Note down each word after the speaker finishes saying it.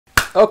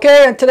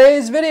Okay, in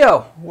today's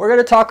video, we're going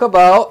to talk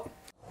about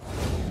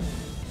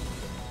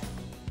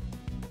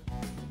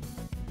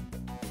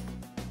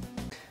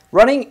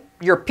running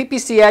your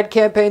PPC ad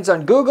campaigns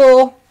on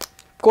Google.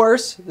 Of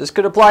course, this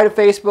could apply to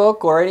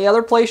Facebook or any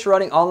other place you're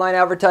running online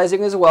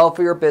advertising as well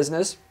for your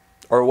business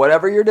or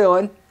whatever you're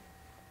doing.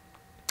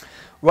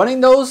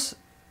 Running those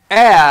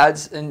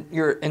ads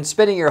and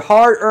spending your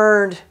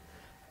hard-earned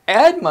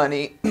ad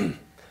money,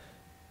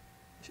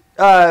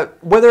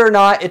 whether or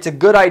not it's a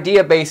good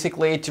idea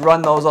basically to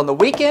run those on the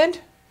weekend,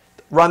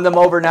 run them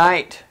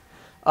overnight,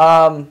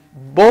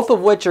 both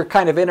of which are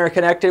kind of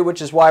interconnected, which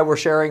is why we're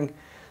sharing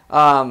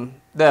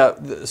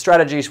the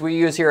strategies we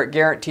use here at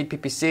Guaranteed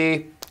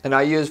PPC and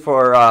I use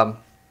for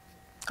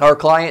our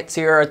clients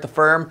here at the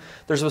firm.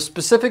 There's a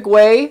specific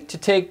way to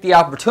take the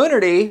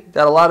opportunity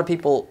that a lot of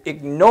people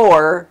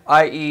ignore,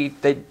 i.e.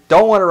 they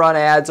don't want to run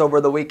ads over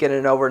the weekend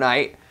and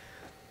overnight,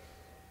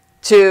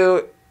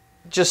 to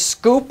just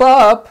scoop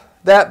up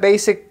that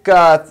basic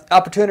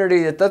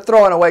opportunity that they're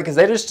throwing away because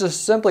they just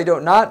simply do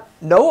not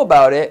know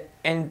about it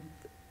and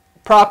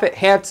profit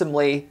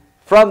handsomely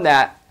from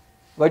that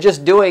by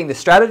just doing the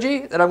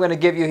strategy that I'm going to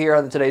give you here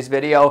on today's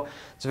video.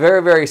 It's a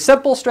very, very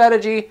simple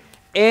strategy.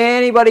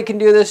 Anybody can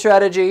do this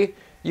strategy.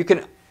 You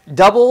can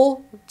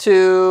double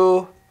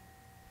to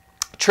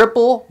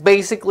triple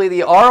basically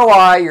the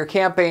ROI your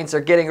campaigns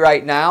are getting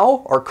right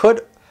now or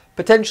could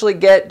potentially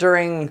get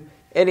during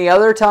any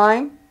other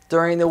time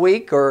during the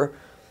week or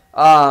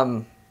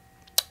on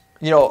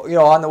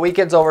the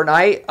weekends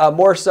overnight.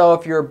 More so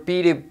if you're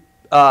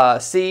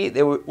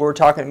B2C, we're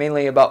talking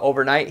mainly about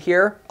overnight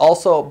here.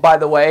 Also, by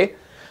the way,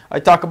 I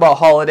talk about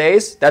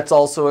holidays. That's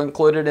also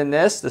included in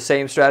this. The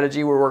same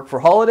strategy will work for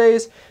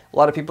holidays. A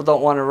lot of people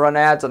don't want to run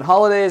ads on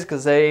holidays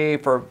because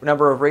for a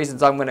number of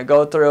reasons I'm going to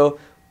go through.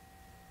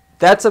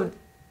 That's a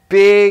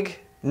big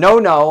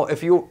no-no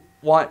if you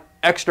want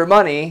extra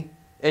money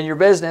in your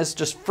business,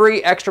 just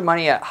free extra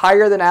money at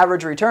higher than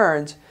average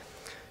returns.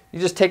 You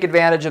just take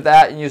advantage of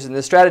that and using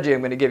this strategy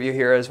I'm going to give you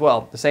here as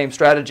well. The same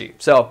strategy.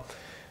 So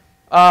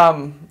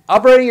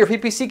operating your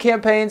PPC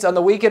campaigns on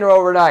the weekend or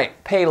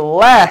overnight. Pay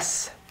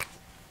less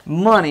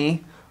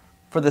money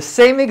for the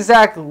same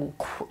exact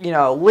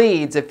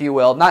leads, if you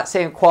will. Not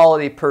same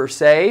quality per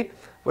se,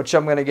 which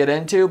I'm going to get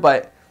into,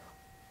 but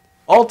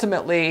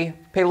ultimately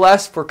pay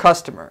less for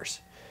customers.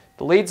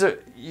 The leads are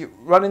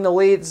running the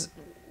leads,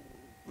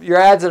 your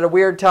ads at a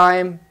weird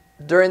time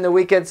during the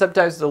weekend.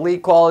 Sometimes the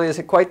lead quality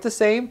isn't quite the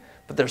same,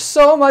 but they're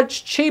so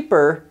much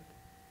cheaper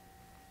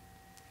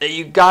that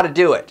you got to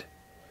do it.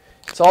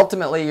 So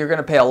ultimately, you're going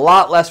to pay a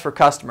lot less for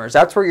customers.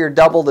 That's where your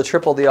double to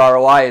triple the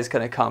ROI is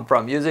going to come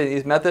from. Using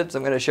these methods,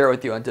 I'm going to share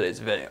with you on today's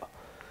video.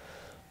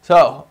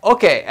 So,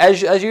 okay,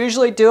 as you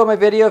usually do in my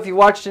video, if you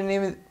watched any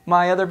of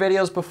my other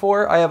videos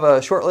before, I have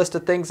a short list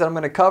of things that I'm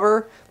going to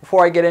cover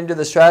before I get into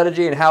the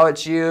strategy and how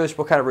it's used,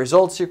 what kind of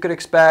results you could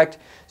expect,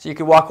 so you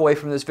can walk away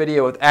from this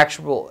video with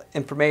actual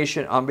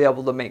information on being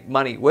able to make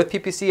money with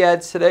PPC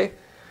ads today.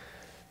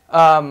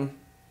 And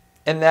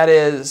that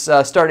is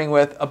starting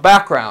with a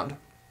background.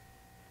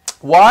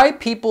 Why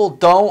people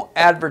don't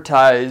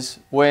advertise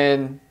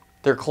when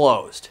they're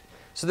closed.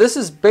 So this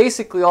is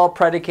basically all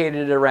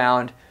predicated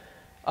around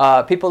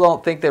people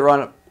don't think they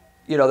run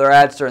their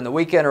ads during the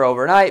weekend or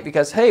overnight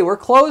because, hey, we're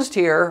closed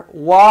here.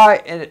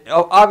 Why? And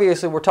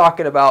obviously we're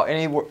talking about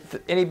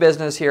any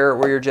business here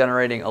where you're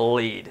generating a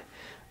lead.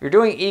 If you're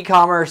doing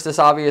e-commerce, this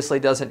obviously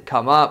doesn't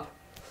come up.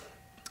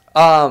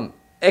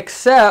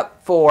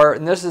 Except for,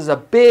 and this is a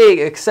big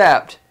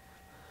except,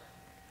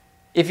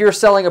 if you're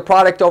selling a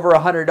product over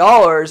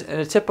 $100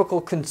 and a typical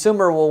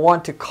consumer will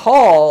want to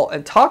call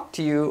and talk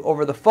to you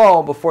over the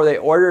phone before they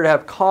order to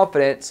have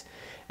confidence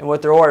in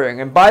what they're ordering.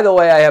 And by the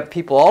way, I have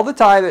people all the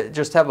time that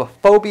just have a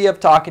phobia of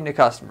talking to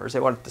customers. They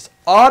want this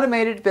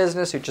automated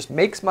business who just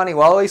makes money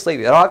while they sleep.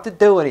 They don't have to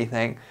do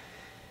anything.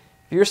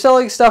 If you're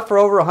selling stuff for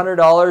over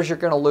 $100, you're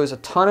going to lose a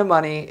ton of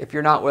money if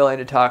you're not willing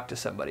to talk to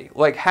somebody.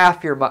 Like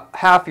half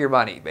your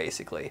money,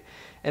 basically.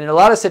 And in a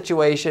lot of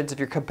situations, if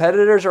your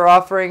competitors are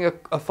offering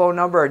a phone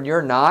number and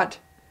you're not,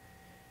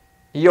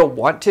 you don't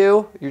want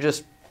to, you're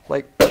just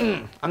like,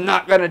 I'm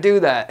not going to do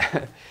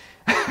that.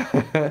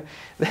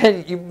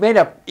 Then you may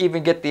not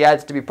even get the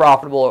ads to be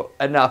profitable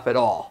enough at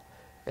all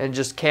and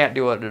just can't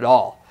do it at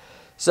all.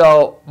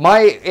 So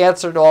my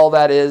answer to all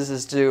that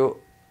is to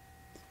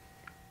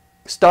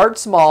start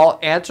small,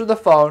 answer the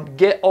phone,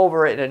 get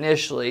over it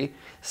initially,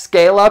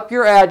 scale up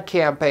your ad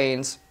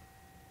campaigns,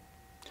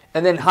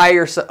 and then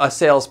hire a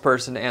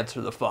salesperson to answer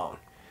the phone.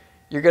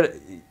 You're going to,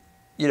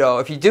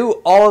 if you do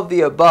all of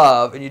the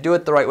above and you do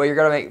it the right way, you're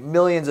going to make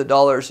millions of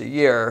dollars a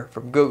year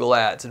from Google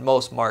ads in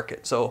most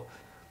markets. So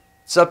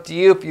it's up to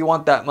you if you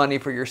want that money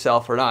for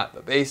yourself or not.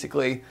 But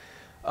basically,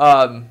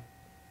 if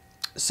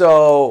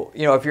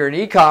you're in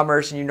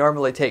e-commerce and you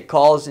normally take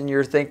calls and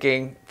you're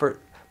thinking, for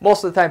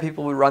most of the time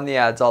people would run the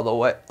ads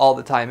all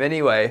the time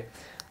anyway.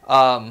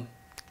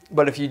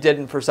 But if you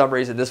didn't for some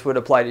reason, this would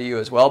apply to you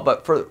as well.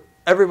 But for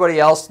everybody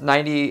else,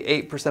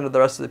 98% of the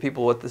rest of the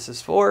people, what this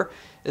is for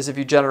is if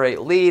you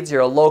generate leads,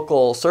 you're a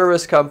local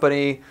service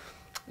company,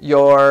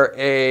 you're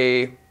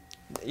a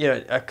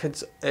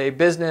a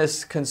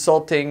business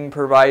consulting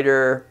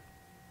provider,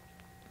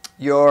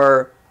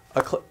 you're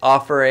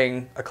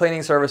offering a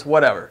cleaning service,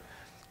 whatever,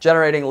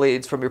 generating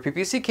leads from your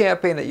PPC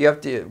campaign that you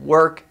have to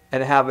work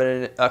and have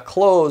a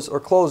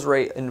close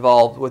rate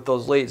involved with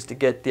those leads to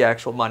get the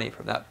actual money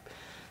from that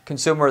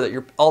consumer that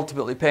you're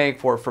ultimately paying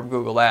for from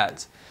Google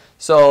Ads.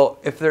 So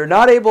if they're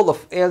not able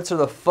to answer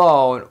the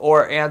phone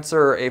or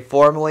answer a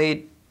form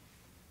lead,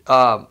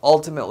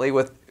 ultimately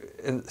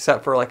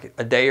except for like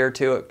a day or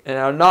two, and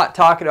I'm not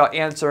talking about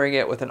answering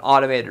it with an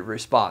automated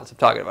response. I'm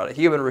talking about a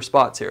human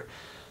response here.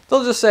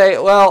 They'll just say,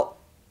 well,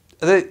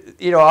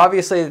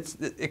 obviously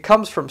it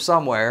comes from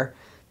somewhere.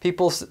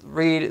 People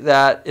read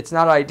that it's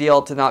not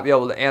ideal to not be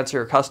able to answer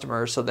your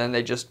customers, so then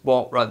they just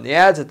won't run the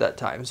ads at that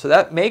time. So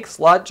that makes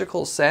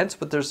logical sense,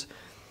 but there's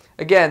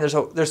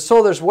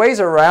ways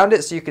around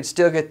it so you can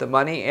still get the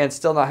money and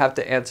still not have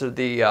to answer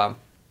the.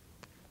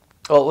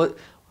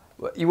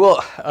 You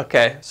will.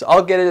 Okay, so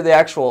I'll get into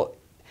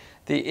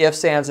the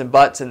ifs, ands, and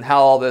buts and how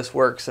all this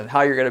works and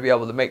how you're going to be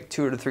able to make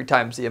 2 to 3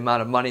 times the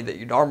amount of money that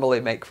you normally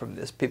make from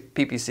this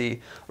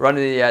PPC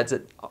running the ads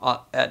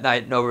at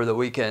night and over the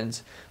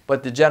weekends.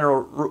 But the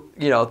general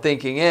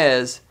thinking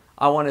is,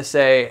 I want to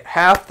say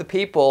half the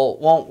people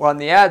won't run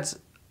the ads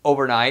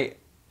overnight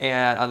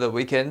and on the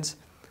weekends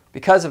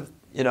because of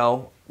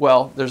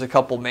there's a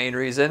couple main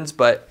reasons,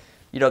 but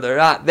they're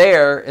not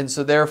there, and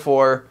so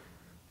therefore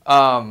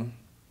I'll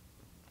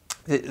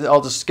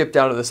just skip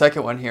down to the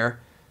second one here.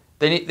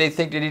 They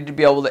think they need to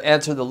be able to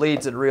answer the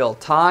leads in real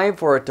time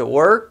for it to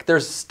work.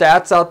 There's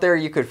stats out there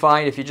you could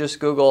find if you just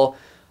Google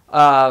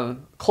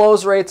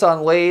close rates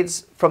on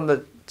leads from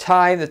the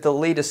time that the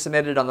lead is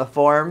submitted on the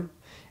form,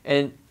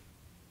 and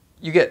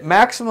you get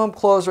maximum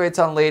close rates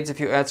on leads if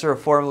you answer a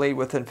form lead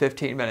within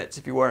 15 minutes,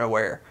 if you weren't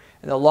aware.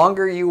 And the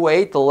longer you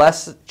wait, the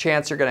less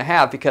chance you're going to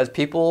have, because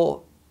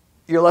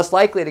you're less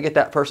likely to get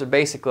that person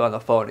basically on the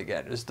phone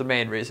again, is the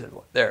main reason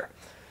there.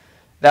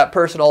 That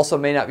person also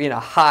may not be in a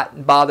hot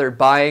and bothered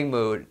buying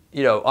mood,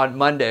 on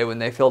Monday when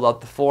they filled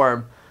out the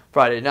form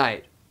Friday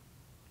night,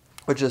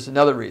 which is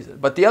another reason.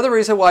 But the other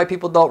reason why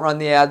people don't run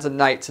the ads on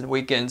nights and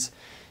weekends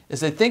is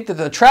they think that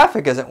the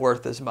traffic isn't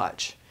worth as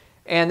much.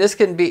 And this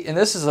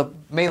is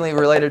mainly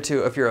related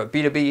to if you're a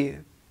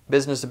B2B,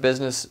 business to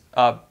business,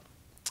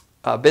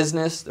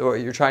 business, or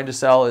you're trying to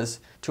sell is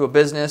to a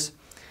business.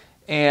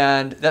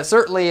 And that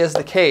certainly is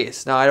the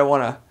case. Now, I don't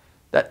want to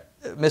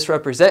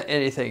misrepresent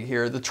anything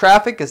here. The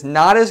traffic is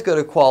not as good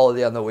a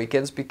quality on the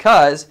weekends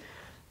because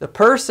the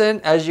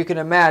person, as you can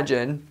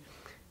imagine,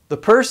 the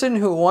person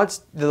who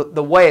wants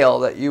the whale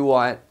that you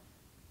want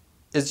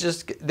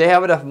is they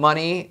have enough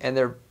money and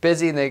they're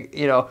busy,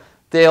 and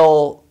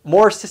they'll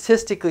more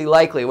statistically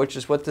likely, which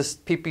is what this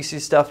PPC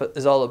stuff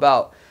is all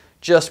about,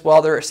 just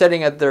while they're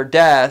sitting at their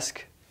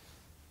desk,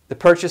 the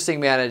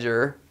purchasing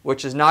manager,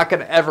 which is not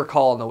going to ever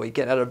call on the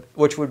weekend,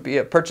 which would be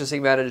a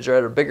purchasing manager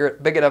at a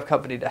big enough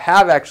company to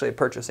have actually a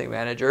purchasing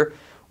manager,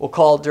 will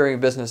call during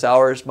business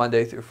hours,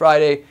 Monday through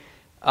Friday.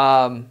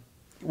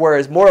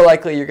 Whereas more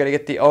likely you're going to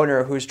get the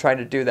owner who's trying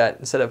to do that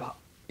instead of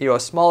a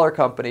smaller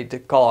company to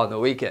call on the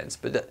weekends.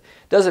 But that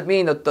doesn't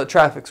mean that the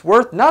traffic's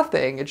worth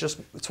nothing.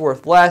 It's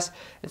worth less.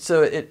 And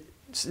so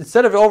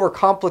instead of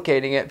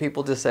overcomplicating it,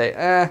 people just say,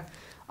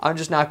 I'm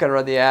just not going to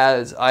run the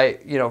ads.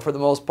 For the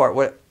most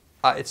part,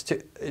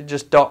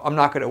 I'm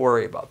not going to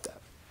worry about that.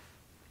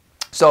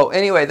 So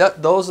anyway,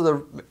 those are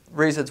the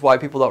reasons why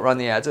people don't run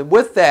the ads. And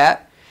with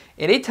that,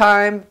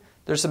 anytime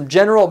there's some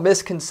general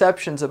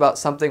misconceptions about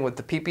something with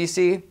the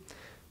PPC,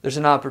 there's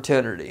an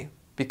opportunity.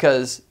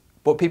 Because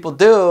what people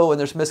do when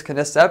there's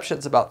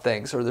misconceptions about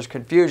things or there's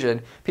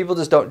confusion, people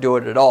just don't do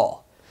it at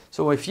all.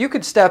 So if you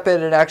could step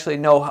in and actually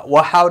know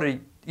how to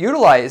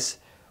utilize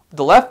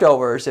the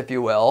leftovers, if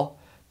you will,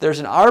 there's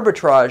an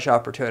arbitrage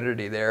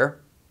opportunity there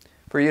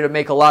for you to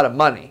make a lot of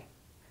money.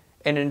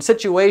 And in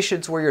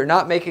situations where you're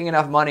not making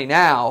enough money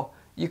now,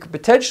 you could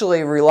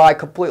potentially rely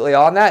completely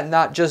on that and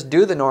not just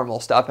do the normal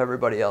stuff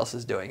everybody else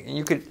is doing. And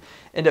you could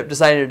end up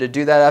deciding to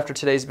do that after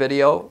today's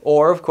video.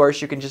 Or, of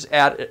course, you can just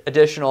add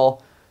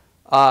additional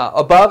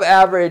above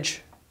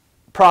average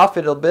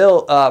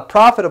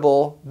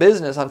profitable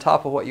business on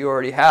top of what you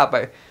already have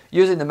by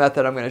using the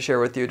method I'm going to share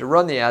with you to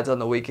run the ads on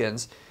the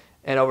weekends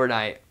and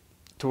overnight,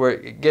 to where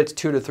it gets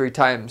 2 to 3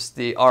 times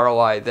the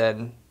ROI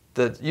than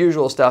the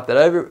usual stuff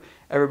that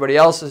everybody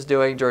else is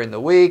doing during the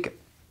week.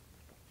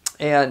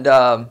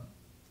 And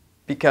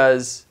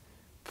because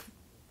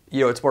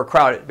it's more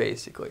crowded,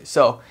 basically.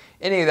 So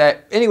anyway,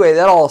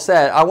 that all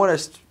said, I want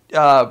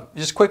to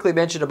just quickly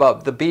mention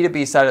about the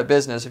B2B side of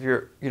business. If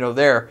you're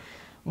there,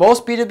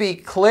 most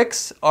B2B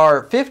clicks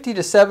are 50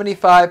 to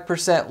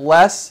 75%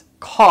 less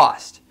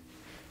cost.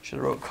 Should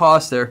have wrote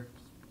cost there.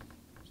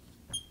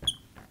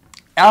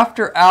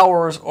 After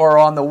hours or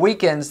on the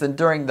weekends than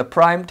during the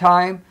prime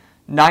time,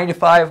 9 to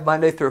 5,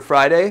 Monday through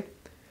Friday.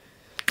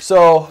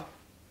 So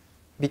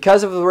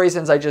because of the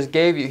reasons I just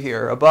gave you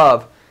here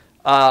above,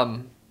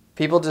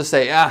 people just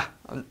say,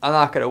 I'm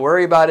not going to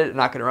worry about it. I'm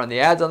not going to run the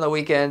ads on the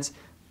weekends.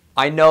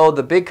 I know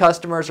the big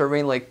customers are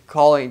mainly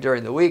calling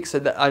during the week, so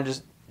that I'm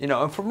just,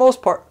 and for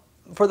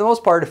the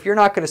most part, if you're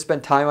not going to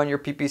spend time on your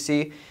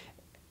PPC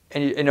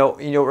and you don't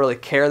really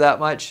care that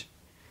much,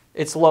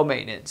 it's low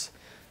maintenance.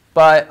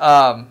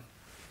 But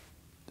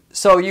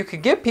so you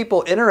could get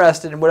people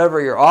interested in whatever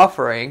you're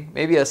offering,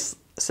 maybe a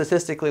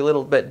statistically a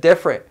little bit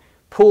different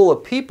pool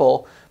of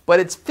people, but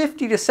it's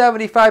 50 to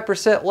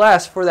 75%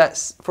 less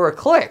for a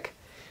click.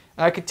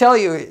 And I could tell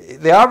you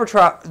the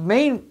arbitrage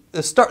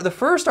the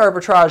first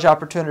arbitrage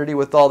opportunity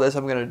with all this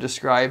I'm going to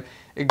describe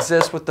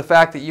exists with the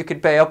fact that you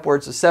could pay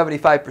upwards of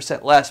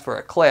 75% less for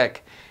a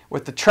click.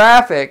 With the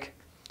traffic,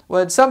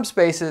 well, in some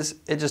spaces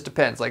it just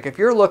depends. Like if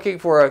you're looking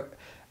for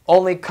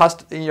only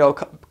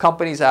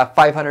companies that have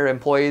 500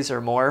 employees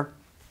or more,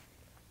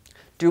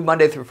 do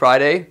Monday through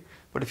Friday.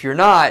 But if you're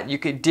not, you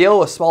could deal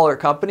with smaller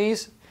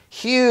companies.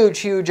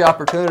 Huge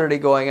opportunity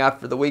going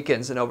after the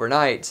weekends and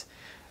overnights.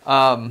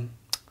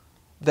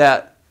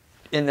 That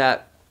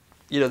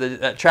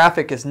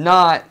traffic is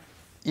not,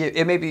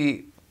 it may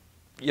be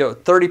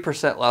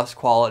 30% less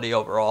quality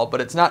overall,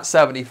 but it's not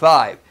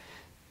 75.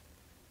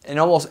 In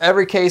almost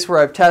every case where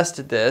I've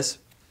tested this,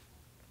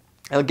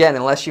 again,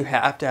 unless you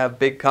have to have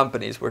big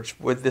companies, which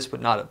this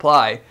would not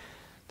apply,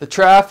 the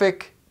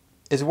traffic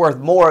is worth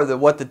more than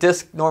what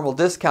the normal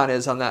discount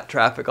is on that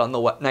traffic on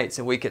the nights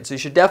and weekends. So you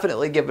should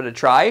definitely give it a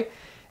try.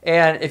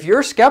 And if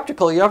you're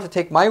skeptical, you don't have to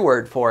take my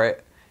word for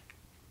it.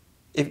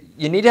 If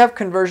you need to have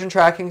conversion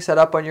tracking set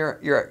up on your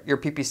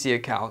PPC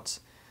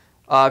accounts.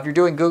 If you're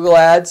doing Google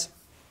ads,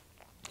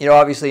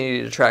 obviously you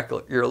need to track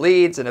your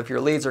leads, and if your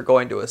leads are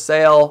going to a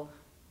sale,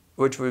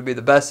 which would be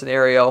the best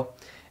scenario,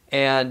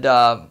 and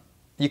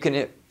you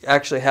can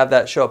actually have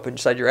that show up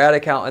inside your ad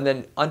account, and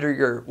then under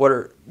your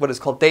what is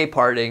called day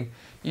parting,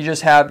 you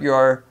just have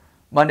your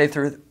Monday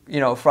through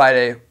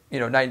Friday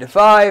 9 to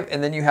 5,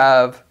 and then you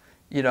have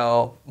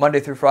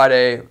Monday through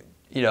Friday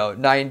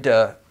 9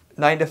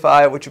 to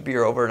 5, which would be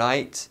your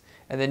overnights,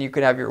 and then you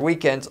can have your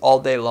weekends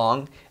all day long.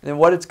 And then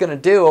what it's going to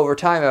do over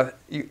time,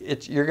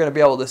 you're going to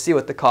be able to see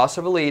what the cost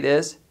of a lead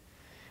is.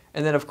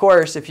 And then of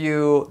course,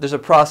 there's a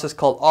process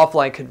called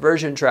offline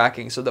conversion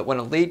tracking, so that when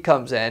a lead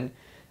comes in,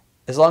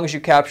 as long as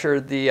you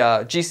capture the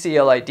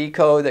GCLID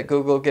code that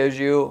Google gives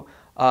you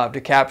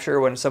to capture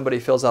when somebody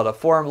fills out a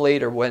form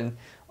lead, or when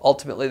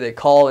ultimately they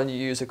call and you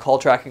use a call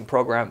tracking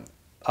program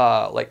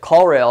like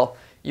CallRail,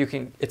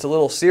 it's a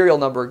little serial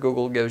number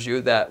Google gives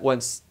you that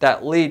once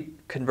that lead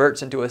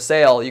converts into a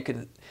sale, you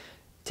can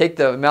take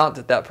the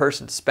amount that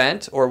person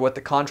spent or what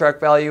the contract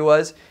value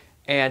was,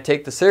 and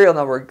take the serial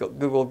number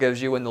Google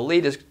gives you when the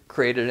lead is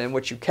created, and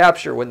which you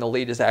capture when the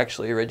lead is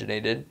actually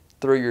originated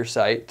through your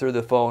site, through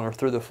the phone, or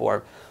through the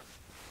form.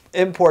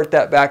 Import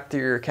that back to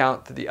your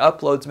account to the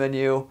uploads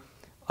menu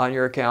on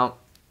your account,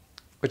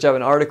 which I have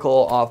an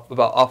article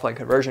about offline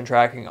conversion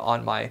tracking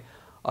on my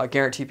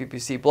Guarantee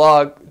PPC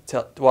blog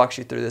that walks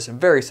you through this in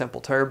very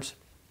simple terms,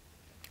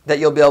 that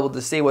you'll be able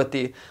to see what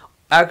the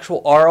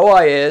actual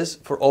ROI is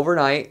for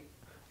overnight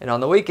and on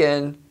the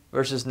weekend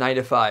versus 9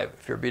 to 5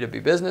 if you're a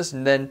B2B business.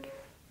 And then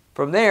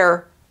from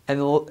there,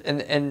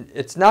 and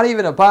it's not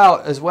even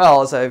about, as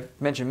well as I've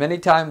mentioned many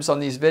times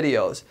on these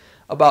videos,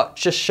 about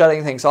just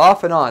shutting things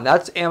off and on.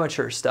 That's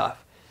amateur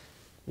stuff.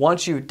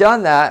 Once you've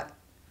done that,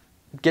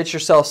 get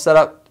yourself set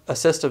up a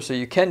system so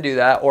you can do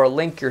that, or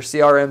link your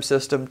CRM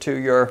system to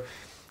your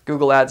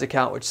Google Ads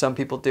account, which some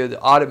people do, to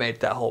automate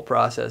that whole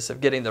process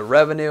of getting the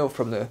revenue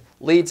from the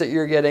leads that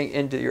you're getting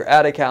into your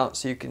ad account,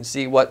 so you can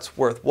see what's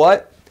worth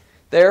what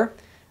there.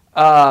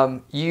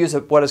 You use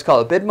what is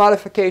called a bid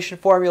modification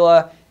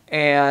formula,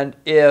 and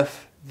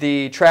if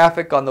the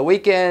traffic on the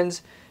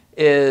weekends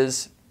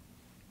is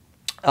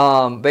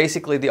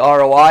basically the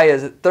ROI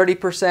is at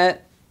 30%,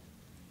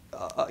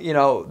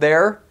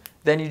 there,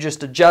 then you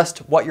just adjust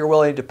what you're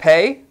willing to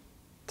pay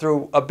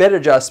through a bid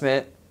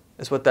adjustment,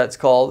 is what that's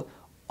called,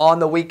 on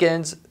the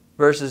weekends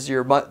versus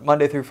your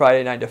Monday through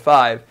Friday 9 to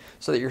 5,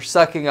 so that you're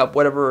sucking up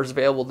whatever is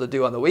available to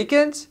do on the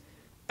weekends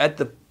at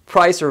the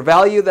price or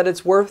value that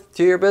it's worth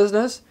to your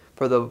business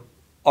for the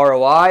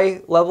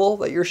ROI level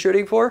that you're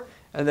shooting for,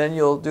 and then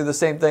you'll do the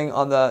same thing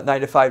on the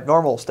 9 to 5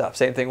 normal stuff,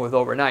 same thing with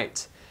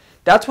overnights.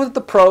 That's what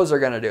the pros are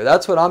going to do.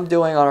 That's what I'm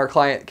doing on our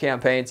client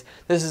campaigns.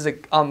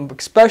 I'm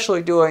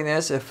especially doing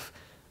this if,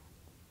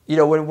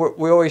 when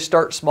we always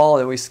start small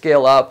and we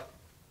scale up,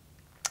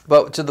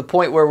 but to the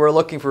point where we're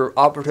looking for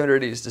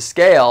opportunities to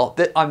scale,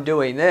 that I'm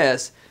doing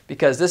this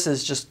because this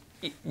is just,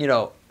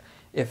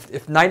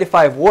 if 9 to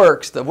 5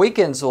 works, the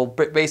weekends will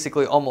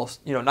basically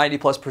almost,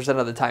 90+%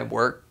 of the time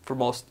work for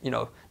most,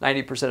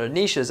 90% of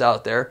niches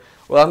out there.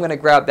 Well, I'm going to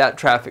grab that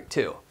traffic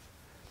too.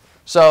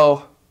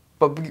 So,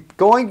 but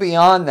going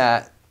beyond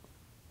that,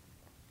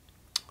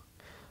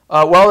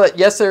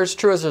 yes,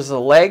 there's a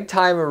lag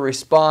time and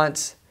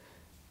response,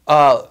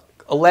 a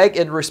lag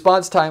in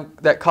response time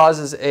that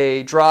causes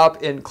a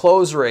drop in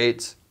close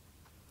rates,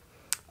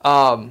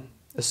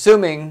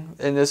 assuming,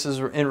 and this is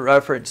in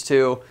reference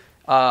to,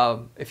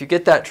 if you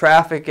get that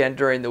traffic in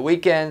during the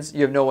weekends,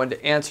 you have no one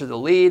to answer the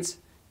leads.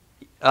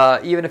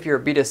 Even if you're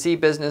a B2C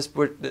business,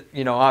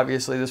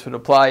 obviously this would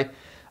apply.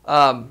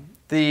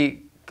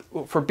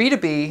 for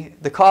B2B,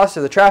 the cost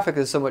of the traffic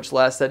is so much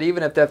less that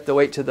even if they have to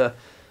wait to the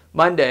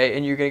Monday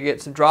and you're going to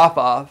get some drop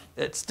off,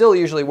 it's still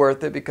usually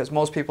worth it because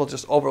most people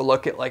just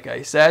overlook it, like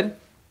I said.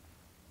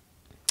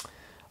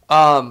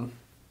 But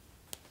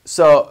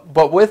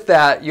with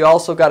that, you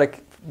also got to,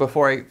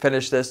 before I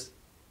finish this,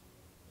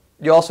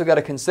 you also got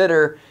to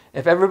consider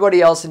if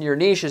everybody else in your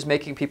niche is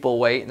making people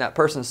wait and that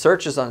person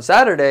searches on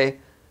Saturday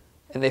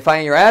and they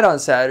find your ad on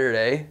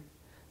Saturday,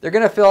 they're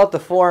going to fill out the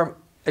form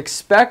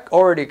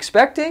already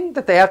expecting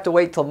that they have to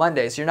wait till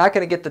Monday. So you're not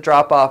going to get the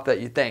drop off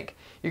that you think.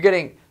 You're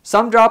getting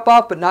some drop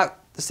off, but not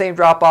the same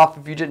drop off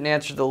if you didn't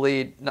answer the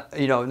lead,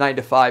 9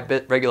 to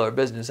 5 regular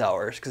business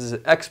hours, because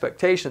the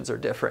expectations are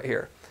different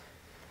here.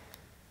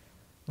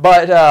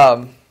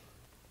 But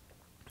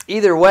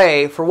either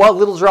way, for what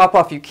little drop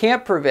off you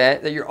can't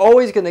prevent, that you're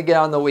always going to get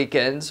on the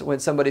weekends when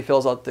somebody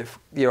fills out the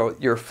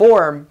your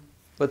form,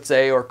 let's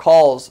say, or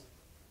calls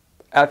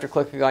after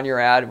clicking on your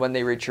ad when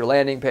they reach your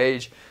landing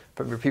page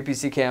from your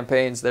PPC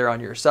campaigns there on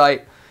your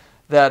site,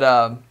 that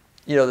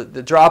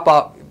the drop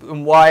off,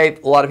 and why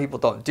a lot of people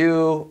don't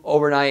do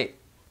overnight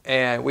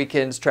and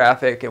weekends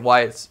traffic, and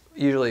why it's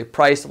usually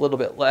priced a little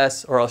bit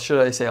less, or should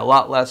I say a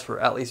lot less,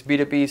 for at least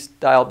B2B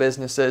style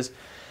businesses.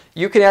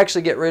 You can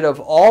actually get rid of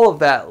all of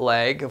that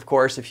leg, of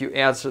course, if you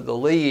answer the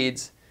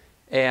leads,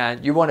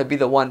 and you want to be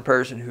the one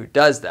person who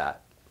does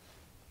that.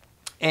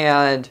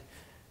 And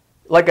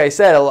like I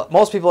said,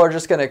 most people are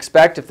just going to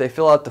expect if they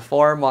fill out the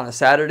form on a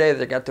Saturday,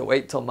 they got to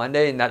wait till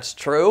Monday, and that's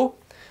true.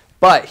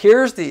 But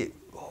here's the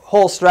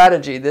whole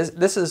strategy.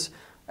 This is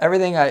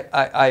everything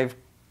I've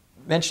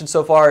mentioned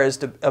so far, is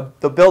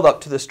the build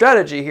up to the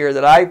strategy here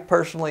that I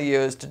personally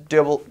use to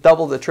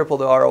double to triple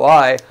the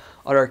ROI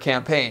on our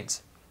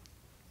campaigns.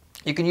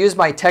 You can use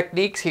my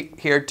techniques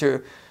here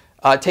to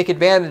take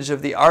advantage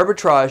of the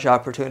arbitrage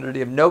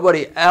opportunity of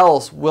nobody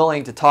else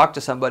willing to talk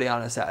to somebody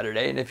on a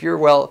Saturday. And if you're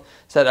well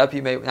set up,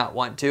 you may not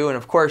want to. And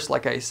of course,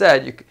 like I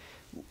said,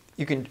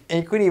 you can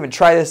even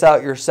try this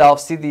out yourself,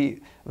 see the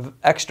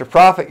extra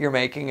profit you're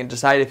making, and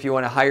decide if you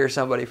want to hire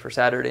somebody for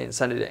Saturday and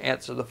Sunday to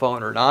answer the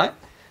phone or not.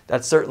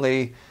 That's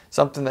certainly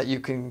something that you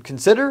can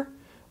consider.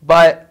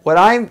 But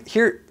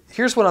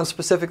here's what I'm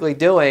specifically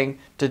doing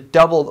to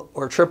double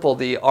or triple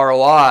the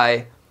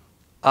ROI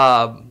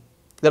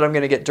that I'm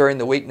going to get during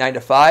the week 9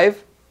 to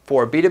 5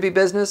 for a B2B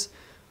business,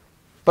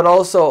 but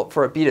also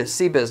for a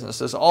B2C business.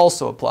 This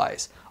also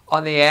applies.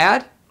 On the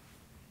ad,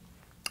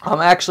 I'm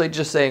actually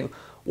just saying,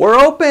 we're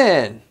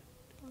open.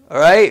 All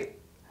right.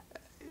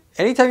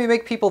 Anytime you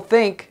make people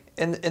think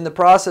in the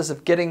process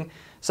of getting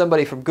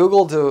somebody from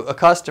Google to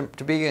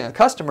being a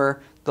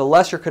customer, the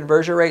less your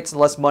conversion rates, the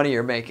less money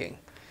you're making.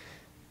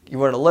 You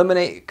want to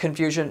eliminate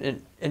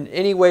confusion in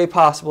any way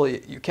possible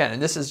you can.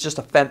 And this is just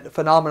a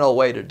phenomenal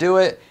way to do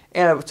it.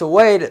 And it's a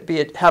way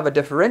to have a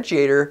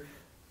differentiator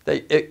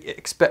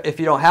that if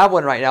you don't have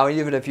one right now,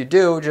 even if you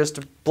do, just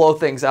to blow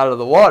things out of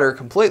the water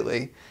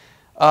completely.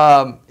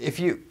 I'll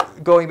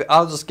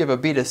just give a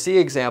B2C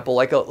example.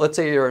 Like let's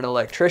say you're an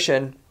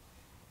electrician.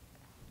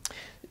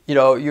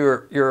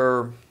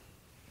 Your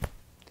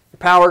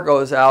power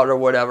goes out or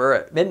whatever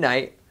at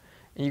midnight,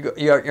 and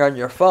you're on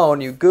your phone,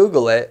 you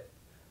Google it.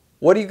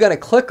 What are you going to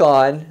click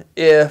on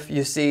if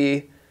you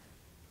see,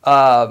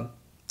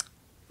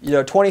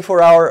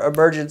 24-hour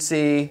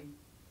emergency,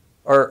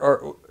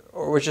 or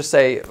we'll just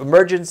say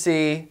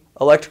emergency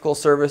electrical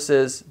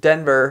services,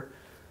 Denver.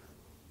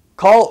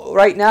 Call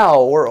right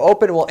now. We're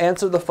open. We'll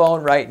answer the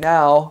phone right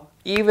now,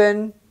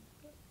 even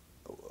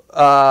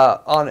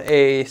on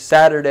a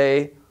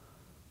Saturday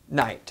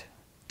night.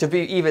 To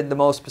be even the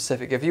most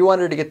specific, if you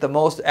wanted to get the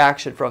most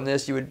action from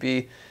this,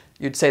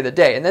 you'd say the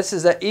day. And this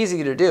is that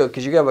easy to do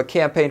because you have a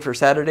campaign for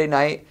Saturday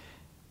night.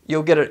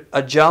 You'll get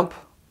a jump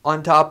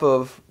on top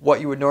of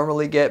what you would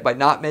normally get by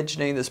not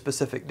mentioning the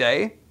specific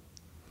day.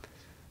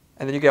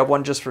 And then you get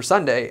one just for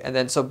Sunday. And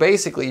then so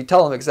basically you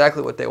tell them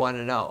exactly what they want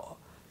to know.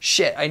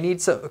 Shit, I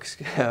need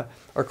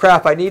or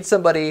crap, I need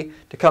somebody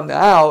to come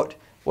out.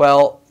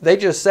 Well, they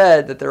just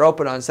said that they're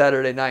open on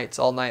Saturday nights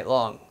all night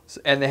long.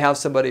 And they have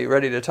somebody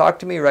ready to talk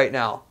to me right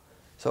now.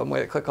 So I'm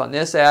going to click on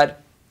this ad.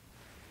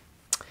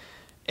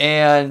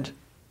 And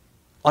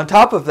on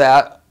top of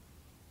that,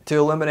 to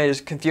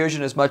eliminate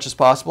confusion as much as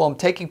possible, I'm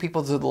taking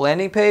people to the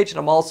landing page, and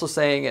I'm also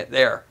saying it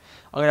there.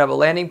 I'm going to have a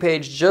landing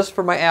page just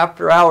for my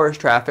after hours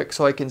traffic,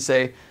 so I can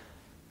say,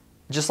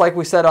 just like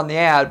we said on the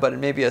ad, but in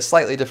maybe a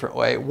slightly different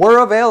way, we're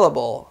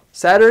available.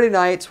 Saturday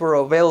nights, we're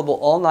available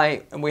all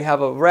night, and we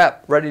have a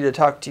rep ready to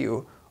talk to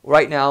you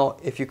right now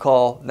if you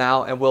call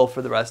now, and will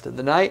for the rest of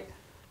the night.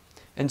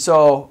 And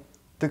so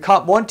the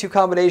 1-2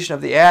 combination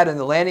of the ad and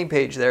the landing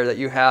page there that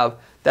you have,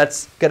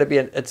 that's going to be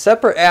a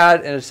separate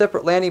ad and a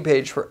separate landing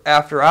page for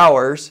after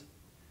hours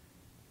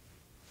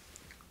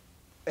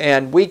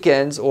and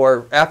weekends,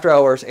 or after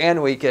hours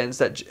and weekends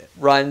that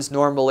runs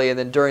normally, and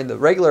then during the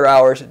regular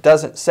hours it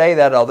doesn't say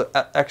that, all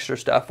the extra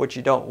stuff, which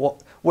you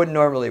wouldn't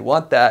normally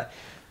want that.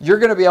 You're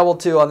going to be able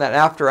to, on that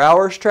after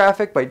hours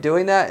traffic, by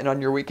doing that, and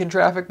on your weekend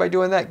traffic by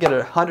doing that, get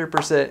a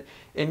 100%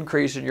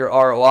 increase in your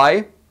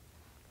ROI.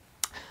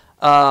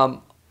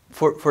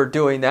 for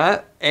doing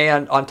that,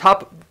 and on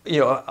top,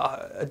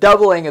 a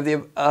doubling of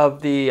the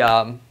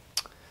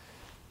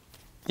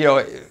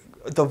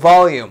the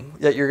volume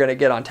that you're going to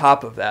get on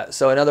top of that.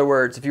 So in other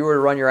words, if you were to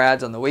run your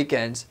ads on the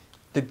weekends,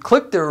 the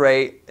click-through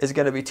rate is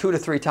going to be 2 to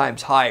 3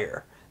 times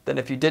higher than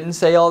if you didn't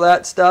say all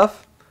that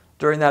stuff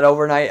during that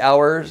overnight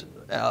hours,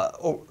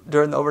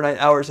 during the overnight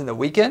hours in the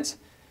weekends.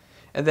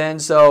 And then,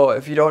 so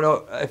if you don't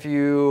know, if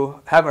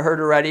you haven't heard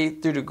already,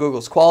 due to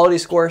Google's quality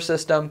score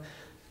system,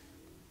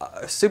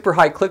 a super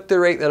high click-through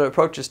rate that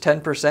approaches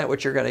 10%,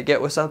 which you're going to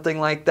get with something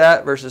like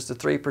that, versus the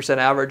 3%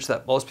 average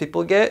that most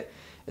people get,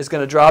 is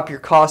going to drop your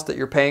cost that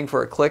you're paying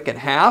for a click in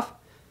half.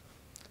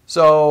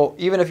 So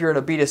even if you're in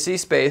a B2C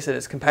space and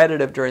it's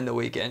competitive during the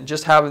weekend,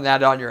 just having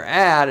that on your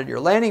ad and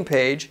your landing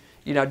page,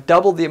 you now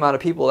double the amount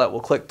of people that will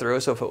click through.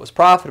 So if it was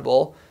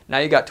profitable, now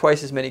you got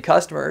twice as many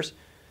customers.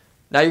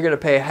 Now you're going to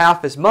pay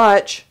half as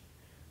much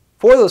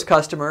for those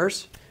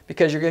customers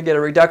because you're going to get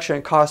a reduction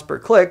in cost per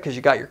click because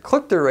you got your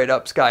click-through rate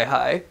up sky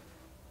high.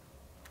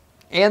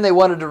 And they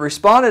wanted to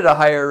respond at a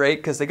higher rate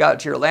because they got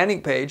to your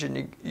landing page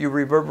and you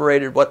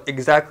reverberated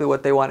exactly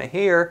what they want to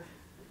hear.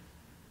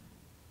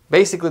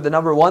 Basically, the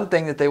number one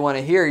thing that they want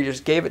to hear, you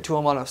just gave it to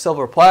them on a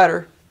silver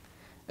platter.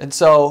 And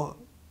so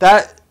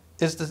that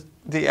is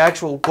the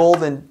actual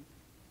gold-plated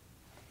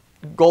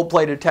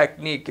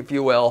technique, if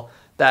you will,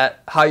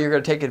 that how you're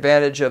going to take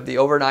advantage of the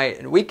overnight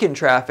and weekend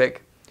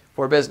traffic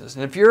for business.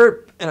 And if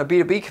you're in a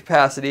B2B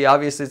capacity,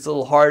 obviously it's a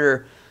little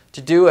harder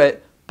to do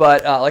it.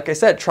 But like I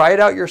said, try it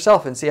out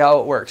yourself and see how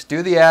it works.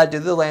 Do the ad, do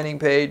the landing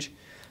page.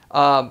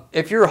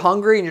 If you're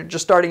hungry and you're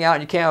just starting out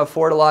and you can't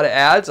afford a lot of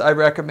ads, I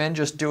recommend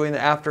just doing the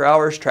after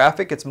hours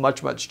traffic. It's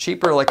much, much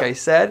cheaper, like I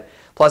said.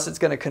 Plus, it's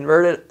going to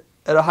convert it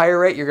at a higher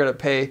rate. You're going to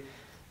pay,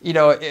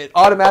 it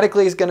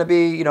automatically is going to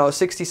be,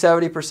 60,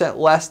 70%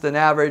 less than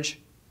average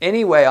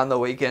anyway on the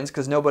weekends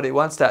because nobody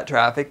wants that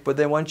traffic. But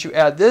then once you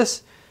add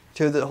this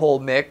to the whole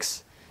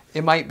mix,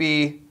 it might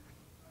be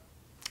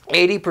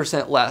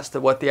 80% less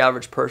than what the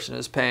average person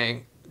is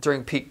paying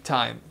during peak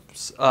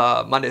times,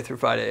 Monday through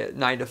Friday at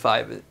 9 to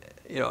 5,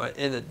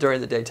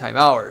 during the daytime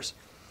hours.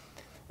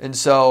 And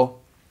so,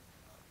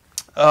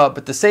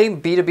 but the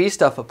same B2B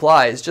stuff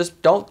applies.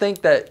 Just don't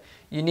think that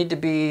you need to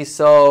be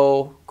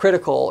so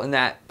critical in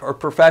that or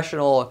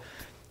professional.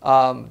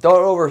 Don't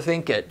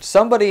overthink it.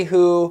 Somebody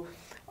who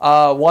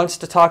wants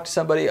to talk to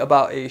somebody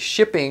about a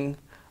shipping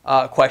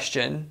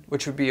question,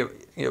 which would be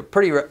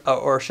pretty,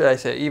 or should I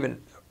say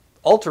even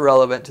ultra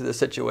relevant to the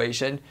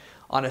situation,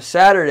 on a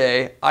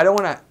Saturday, I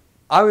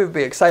would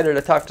be excited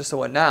to talk to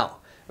someone now.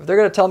 If they're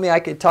going to tell me I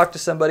could talk to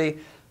somebody,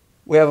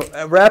 we have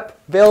a rep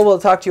available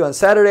to talk to you on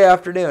Saturday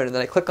afternoon, and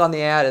then I click on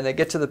the ad and they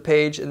get to the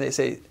page and they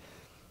say,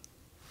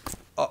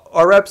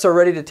 our reps are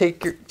ready to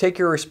take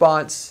your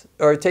response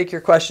or take your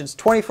questions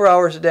 24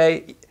 hours a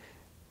day.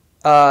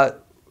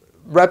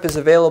 Rep is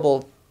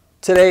available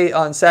today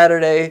on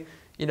Saturday,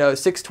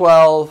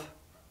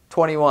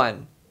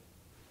 6/12/21.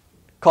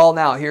 Call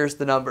now. Here's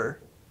the number.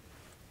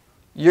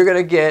 You're going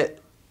to get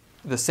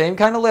the same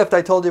kind of lift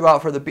I told you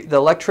about for the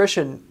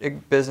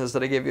electrician business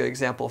that I gave you an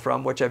example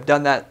from, which I've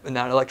done that in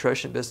that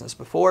electrician business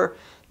before.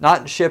 Not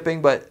in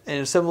shipping, but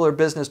in a similar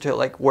business to it,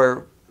 like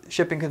where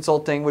shipping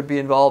consulting would be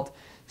involved.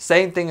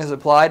 Same thing is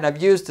applied, and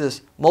I've used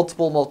this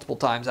multiple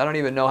times. I don't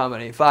even know how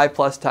many,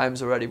 5+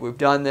 times already we've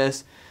done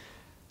this.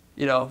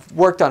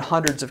 Worked on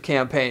hundreds of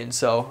campaigns,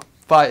 so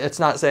it's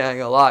not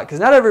saying a lot because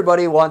not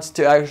everybody wants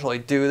to actually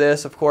do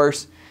this, of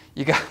course.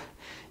 You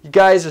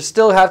guys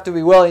still have to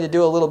be willing to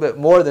do a little bit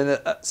more than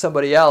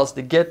somebody else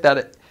to get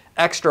that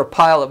extra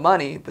pile of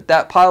money, but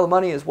that pile of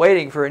money is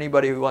waiting for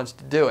anybody who wants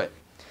to do it.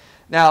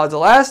 Now, the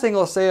last thing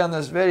I'll say on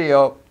this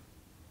video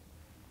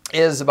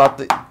is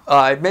about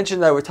I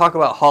mentioned that I would talk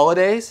about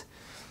holidays.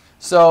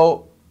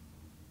 So,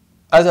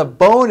 as a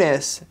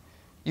bonus,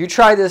 you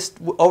try this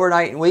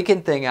overnight and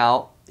weekend thing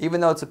out,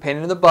 even though it's a pain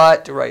in the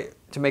butt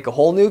to make a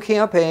whole new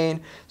campaign.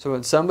 So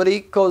when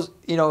somebody goes,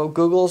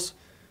 Google's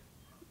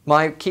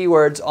my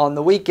keywords on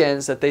the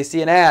weekends, that they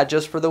see an ad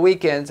just for the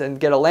weekends and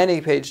get a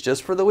landing page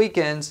just for the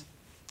weekends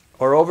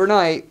or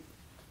overnight,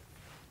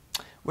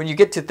 when you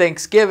get to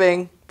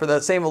Thanksgiving for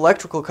that same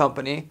electrical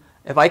company,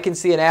 if I can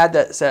see an ad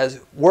that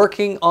says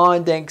working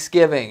on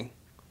Thanksgiving,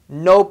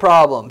 no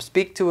problem,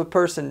 speak to a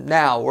person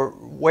now, we're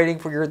waiting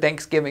for your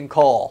Thanksgiving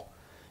call,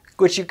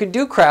 which you can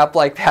do crap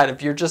like that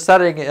if you're just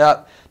setting it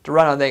up to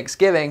run on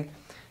Thanksgiving.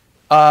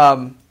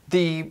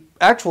 The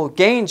actual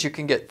gains you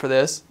can get for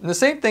this, and the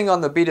same thing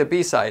on the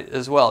B2B side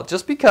as well.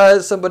 Just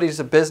because somebody's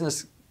a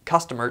business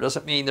customer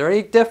doesn't mean they're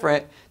any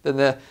different than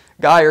the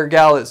guy or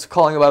gal that's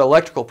calling about an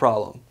electrical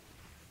problem.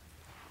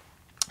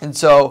 And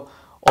so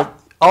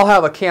I'll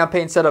have a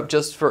campaign set up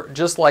just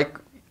like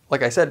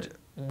I said,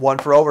 one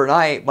for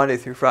overnight, Monday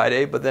through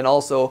Friday, but then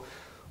also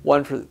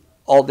one for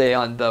all day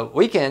on the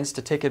weekends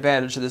to take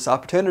advantage of this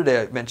opportunity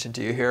I mentioned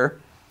to you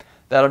here.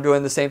 That I'm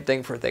doing the same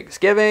thing for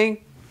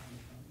Thanksgiving,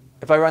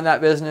 if I run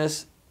that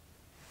business,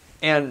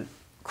 and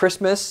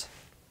Christmas,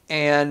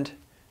 and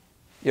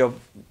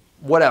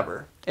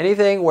whatever.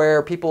 Anything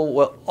where people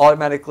will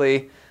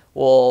automatically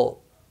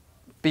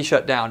be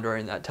shut down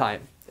during that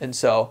time. And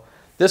so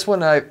this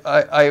one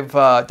I've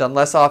done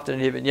less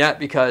often even yet,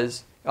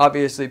 because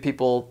obviously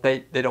people, they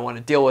don't want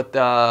to deal with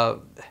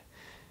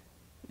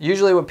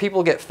usually when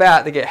people get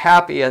fat, they get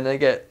happy and they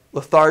get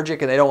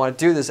lethargic and they don't want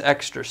to do this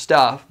extra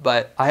stuff.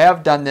 But I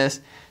have done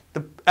this.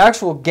 The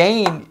actual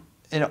gain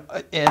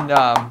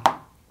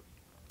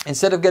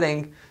instead of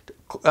getting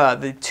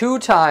the 2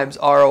 times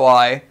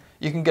ROI,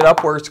 you can get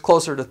upwards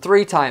closer to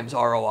 3 times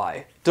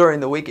ROI during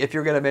the week if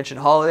you're going to mention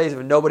holidays,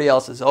 if nobody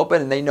else is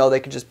open and they know they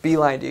can just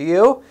beeline to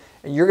you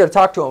and you're going to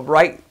talk to them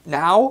right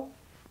now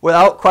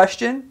without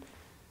question.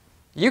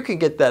 You can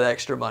get that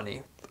extra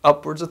money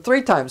upwards of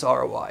 3 times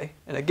ROI.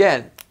 And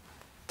again,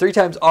 3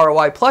 times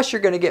ROI, plus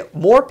you're going to get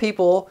more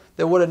people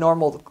that would have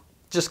normally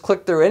just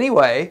clicked through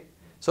anyway.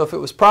 So if it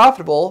was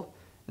profitable,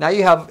 now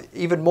you have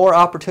even more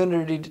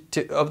opportunity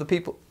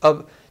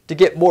to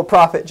get more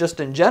profit just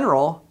in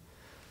general.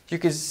 You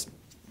can,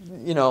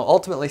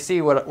 ultimately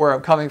see where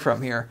I'm coming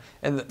from here.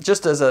 And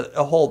just as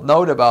a whole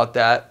note about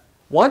that,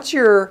 once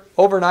your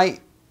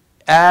overnight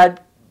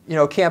ad,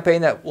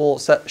 campaign that will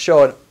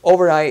show an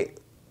overnight,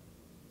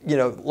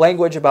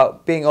 language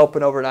about being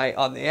open overnight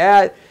on the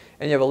ad,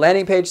 and you have a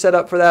landing page set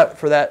up for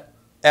that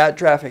ad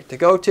traffic to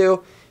go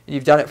to, and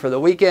you've done it for the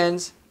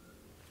weekends,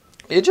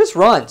 it just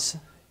runs.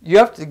 You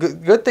have to,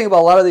 good thing about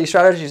a lot of these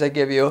strategies I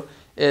give you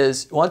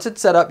is once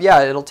it's set up,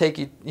 yeah, it'll take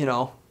you,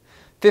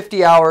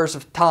 50 hours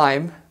of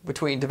time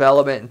between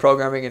development and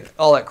programming and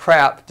all that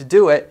crap to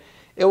do it.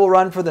 It will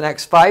run for the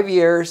next 5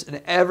 years,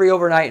 and every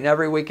overnight and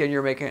every weekend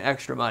you're making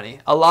extra money,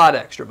 a lot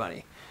of extra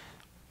money.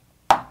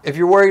 If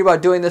you're worried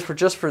about doing this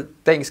just for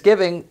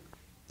Thanksgiving,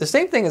 the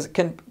same thing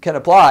can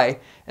apply.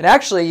 And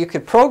actually, you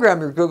could program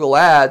your Google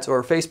ads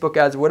or Facebook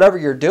ads, whatever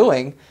you're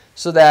doing,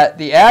 so that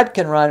the ad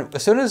can run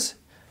as soon as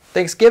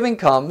Thanksgiving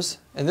comes,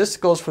 and this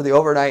goes for the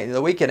overnight and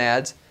the weekend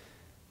ads.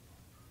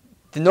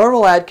 The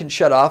normal ad can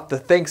shut off, the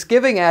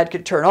Thanksgiving ad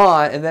can turn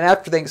on, and then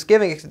after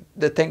Thanksgiving,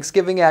 the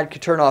Thanksgiving ad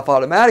can turn off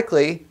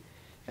automatically,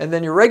 and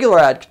then your regular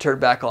ad can turn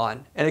back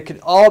on. And it can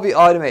all be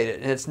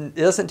automated, and it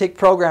doesn't take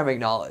programming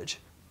knowledge.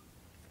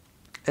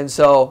 And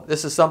so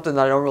this is something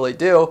that I don't really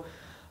do.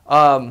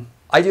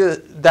 I do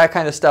that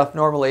kind of stuff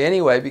normally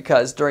anyway,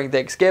 because during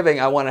Thanksgiving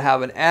I want to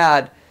have an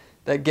ad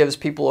that gives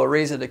people a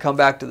reason to come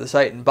back to the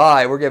site and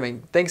buy. We're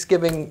giving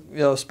Thanksgiving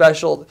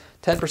special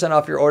 10%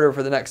 off your order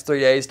for the next 3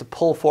 days to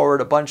pull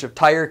forward a bunch of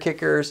tire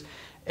kickers,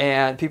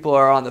 and people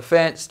are on the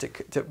fence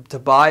to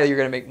buy. You're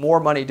going to make more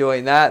money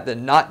doing that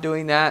than not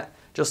doing that,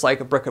 just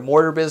like a brick and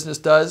mortar business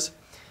does.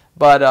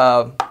 But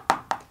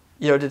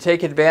to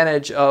take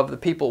advantage of the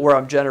people where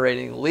I'm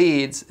generating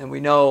leads, and we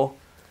know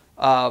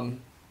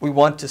we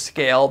want to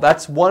scale.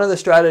 That's one of the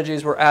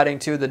strategies we're adding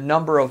to the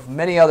number of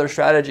many other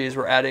strategies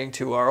we're adding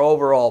to our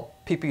overall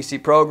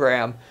PPC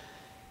program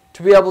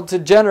to be able to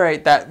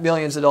generate that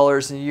millions of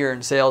dollars in a year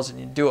in sales. And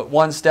you do it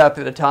one step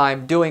at a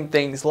time, doing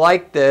things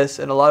like this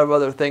and a lot of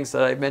other things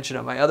that I mentioned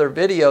in my other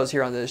videos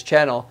here on this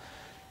channel,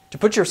 to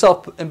put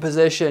yourself in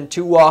position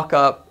to walk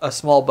up a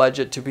small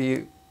budget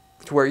to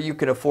where you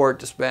can afford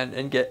to spend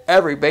and get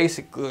every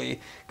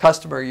basically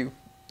customer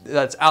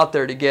that's out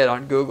there to get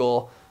on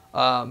Google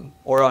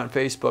or on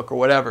Facebook or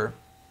whatever.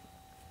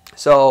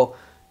 So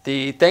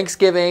the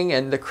Thanksgiving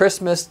and the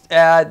Christmas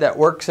ad that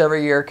works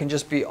every year can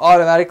just be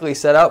automatically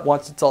set up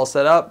once it's all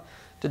set up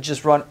to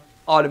just run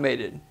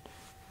automated.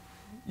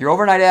 Your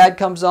overnight ad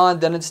comes on,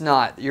 then it's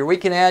not. Your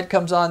weekend ad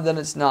comes on, then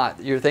it's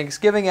not. Your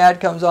Thanksgiving ad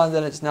comes on,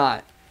 then it's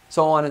not.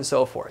 So on and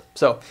so forth.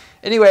 So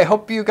anyway, I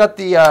hope you got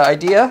the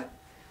idea.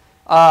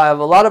 I have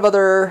a lot of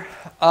other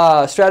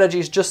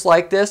strategies just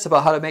like this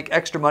about how to make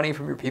extra money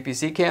from your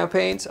PPC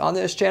campaigns on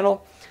this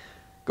channel.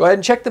 Go ahead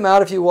and check them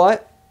out if you want.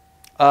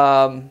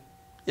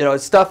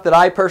 It's stuff that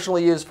I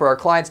personally use for our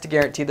clients to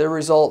guarantee their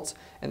results.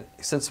 And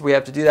since we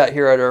have to do that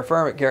here at our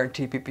firm at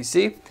Guarantee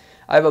PPC,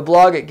 I have a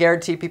blog at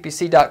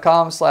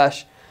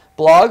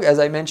guaranteeppc.com/blog. As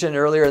I mentioned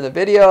earlier in the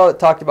video, it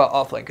talked about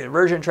offline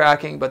conversion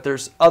tracking, but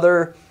there's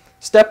other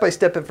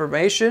step-by-step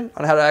information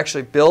on how to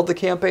actually build the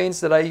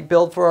campaigns that I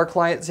build for our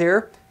clients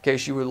here, in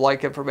case you would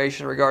like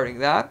information regarding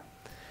that.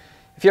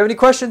 If you have any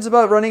questions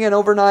about running an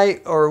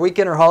overnight or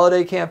weekend or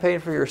holiday campaign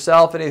for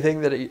yourself,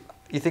 anything that you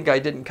think I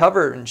didn't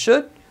cover and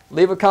should,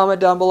 leave a comment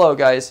down below,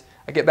 guys.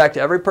 I get back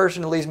to every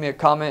person who leaves me a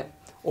comment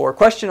or a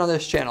question on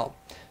this channel.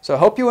 So I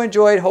hope you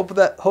enjoyed.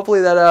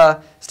 Hopefully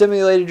that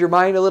stimulated your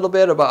mind a little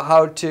bit about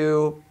how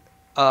to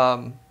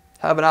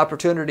have an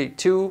opportunity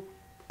to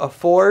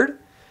afford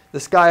the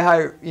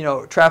sky-high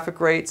traffic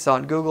rates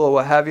on Google or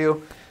what have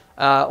you.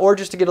 Or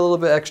just to get a little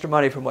bit extra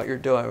money from what you're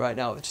doing right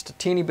now. It's just a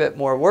teeny bit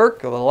more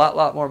work, a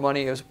lot more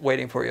money is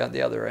waiting for you on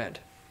the other end.